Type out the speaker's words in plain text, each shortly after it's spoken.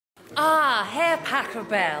Ah, Herr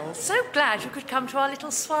Pachelbel. So glad you could come to our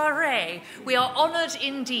little soiree. We are honoured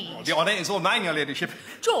indeed. The honour is all mine, your ladyship.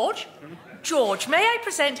 George, may I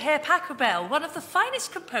present Herr Pachelbel, one of the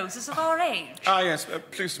finest composers of our age? Ah, yes.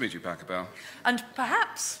 Pleased to meet you, Pachelbel. And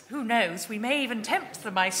perhaps, who knows, we may even tempt the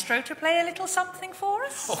maestro to play a little something for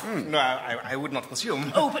us? Oh, no, I would not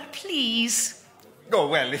presume. Oh, but please. Oh,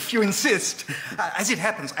 well, if you insist. As it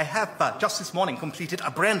happens, I have just this morning completed a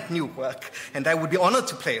brand new work, and I would be honoured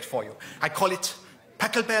to play it for you. I call it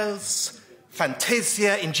Pachelbel's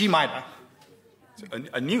Fantasia in G minor.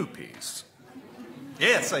 A new piece?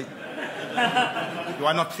 Yes, You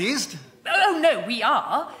are not pleased? Oh, no, we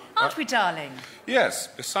are. Aren't we, darling? Yes,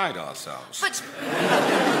 beside ourselves. But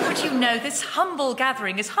you know, this humble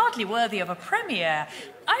gathering is hardly worthy of a premiere.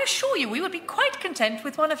 I assure you we would be quite content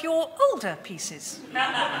with one of your older pieces.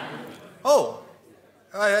 Oh,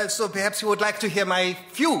 so perhaps you would like to hear my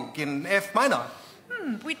fugue in F minor?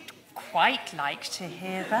 We'd quite like to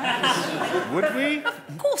hear that. Would we?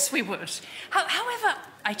 Of course we would. However,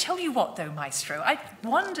 I tell you what, though, Maestro, I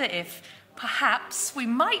wonder if perhaps we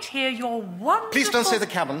might hear your wonderful... Please don't say the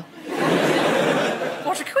Canon.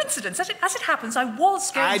 What a coincidence. As it happens, I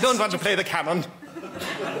was going I don't want to play the Canon.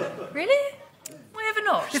 Really? Why ever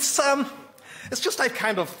not? It's just I've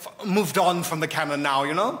kind of moved on from the Canon now,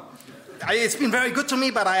 you know? It's been very good to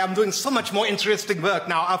me, but I am doing so much more interesting work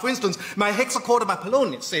now. For instance, my Hexachord of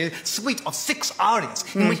Apollonius, a suite of 6 arias.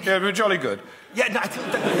 Yeah, we're jolly good. Yeah, no,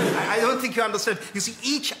 I don't think you understand. You see,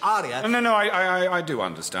 each aria... No, I do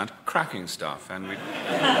understand. Cracking stuff, and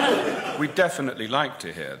we'd definitely like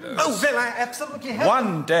to hear those. Oh, well, I absolutely have...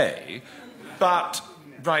 One day, but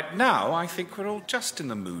right now I think we're all just in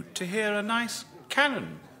the mood to hear a nice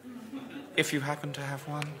canon, if you happen to have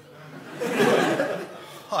one.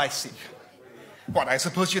 Oh, I see. What, I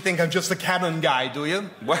suppose you think I'm just a canon guy, do you?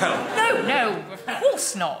 Well... No, of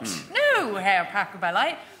course not. No, Herr Pachelbel,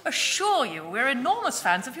 I assure you we're enormous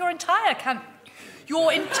fans of your entire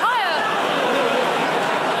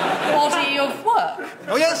body of work.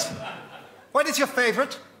 Oh, yes? What is your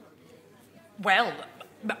favourite? Well,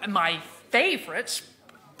 my favourite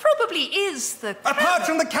probably is the canon. Apart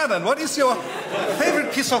from the canon, what is your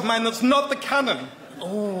favourite piece of mine that's not the canon?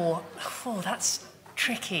 Oh, that's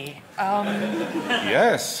tricky.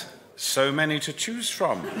 Yes, so many to choose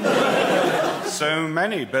from. So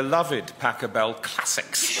many beloved Pachelbel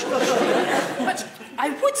classics. But I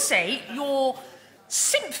would say your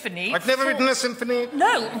symphony... I've never written a symphony.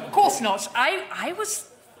 No, of course not. I was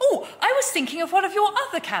thinking of one of your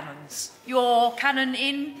other canons. Your canon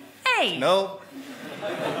in A. No.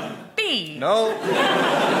 B. No.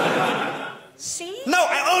 C? No,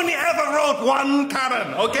 I only ever wrote one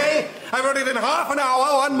canon, okay? I wrote it in half an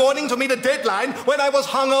hour one morning to meet a deadline when I was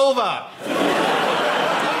hungover.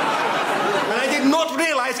 And I did not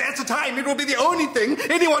realize at the time it would be the only thing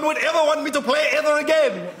anyone would ever want me to play ever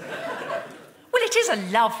again. Well, it is a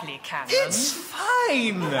lovely canon. It's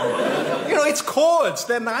fine. You know, it's chords,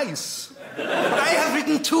 they're nice. But I have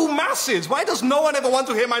written 2 masses. Why does no one ever want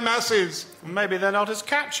to hear my masses? Maybe they're not as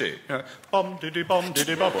catchy.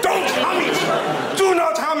 Bom-diddy-bom-diddy-bobble. Don't hum it! Do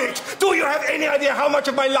not hum it! Do you have any idea how much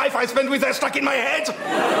of my life I spent with that stuck in my head?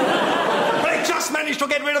 But I just managed to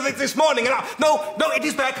get rid of it this morning. And no, it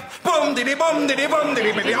is back.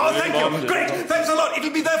 Bom-diddy-bom-diddy-bom-diddy-bom. Oh, thank you. Great, thanks a lot. It'll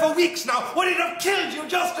be there for weeks now. Would it have killed you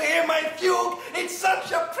just to hear my fugue? It's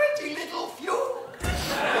such a pretty little fugue.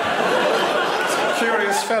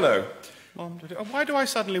 Curious fellow. Why do I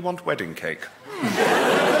suddenly want wedding cake?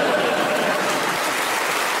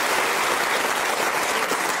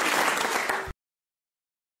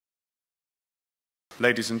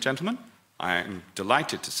 Ladies and gentlemen, I am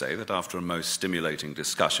delighted to say that after a most stimulating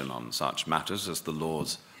discussion on such matters as the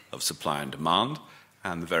laws of supply and demand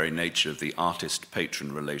and the very nature of the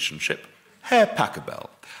artist-patron relationship, Herr Pachelbel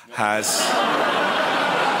has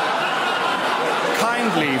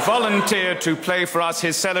kindly volunteered to play for us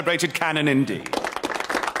his celebrated canon in D.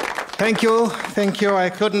 Thank you. I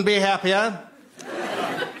couldn't be happier.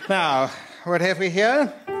 Now, what have we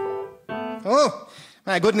here? Oh,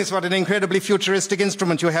 my goodness, what an incredibly futuristic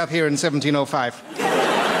instrument you have here in 1705.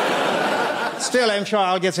 Still, I'm sure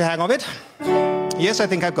I'll get the hang of it. Yes, I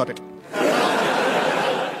think I've got it.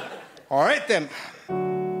 All right, then.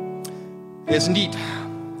 Yes, indeed.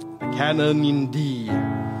 The canon in D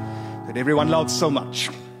that everyone loves so much,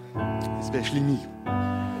 especially me.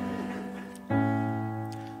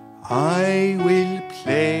 I will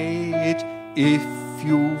play it if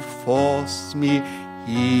you force me,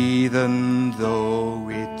 even though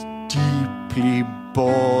it deeply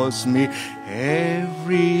bores me.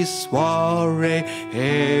 Every soiree,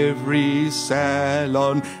 every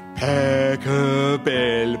salon,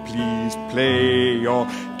 Pachelbel, please play your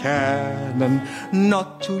canon.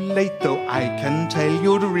 Not too late, though, I can tell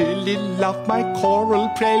you'd really love my choral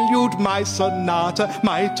prelude, my sonata,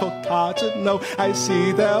 my toccata. No, I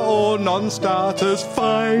see they're all non-starters.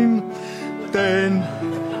 Fine, then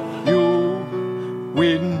you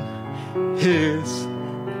win. Here's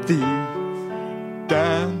the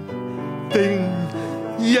damn thing.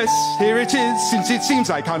 Yes, here it is. Since it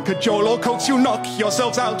seems I can't cajole or coax you, knock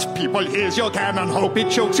yourselves out. People, here's your canon, hope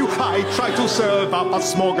it chokes you. I try to serve up a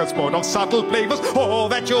smorgasbord of subtle flavors. All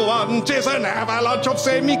that you want is an avalanche of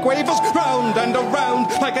semi-quavers, round and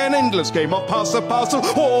around like an endless game of pass-a-parcel.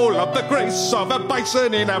 All of the grace of a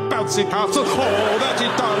bison in a bouncy castle. All that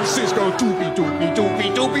it does is go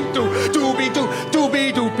doobie-doobie-doobie-doobie-doo, doobie-doo,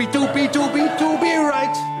 doobie-doobie-doobie-doobie-doobie.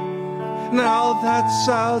 Right, now that's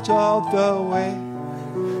out of the way.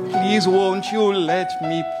 Please won't you let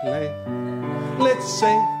me play? Let's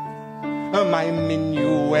say my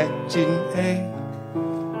minuet in A.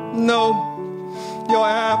 No, you're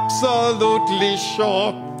absolutely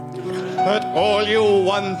sure that all you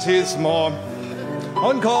want is more.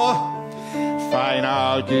 Encore? Fine,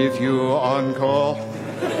 I'll give you encore.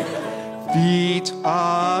 Feet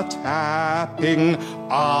are tapping,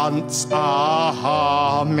 aunts are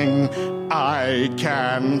humming. I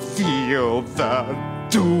can feel the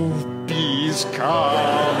doobies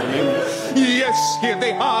coming. Yes, here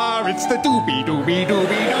they are. It's the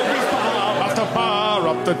doobie-doobie-doobie-doobies. Bar after bar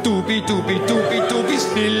of the doobie-doobie-doobie-doobies.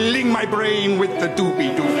 Filling my brain with the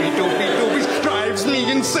doobie-doobie-doobie-doobies. Drives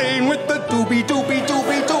me insane with the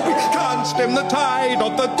doobie-doobie-doobie-doobie. Can't stem the tide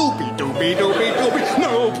of the doobie-doobie-doobie-doobie.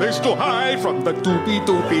 No place to hide from the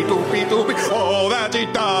doobie-doobie-doobie-doobie. All that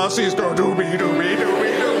it does is go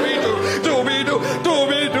doobie-doobie-doobie-doobie-doo. Doobie-doo,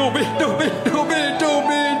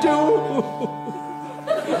 doobie-doobie-doobie-doobie-doobie-doo.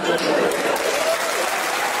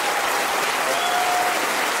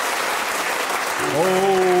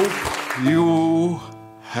 Hope you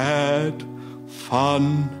had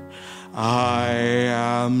fun. I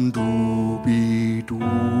am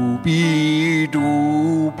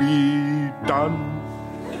doobie-doobie-doobie done.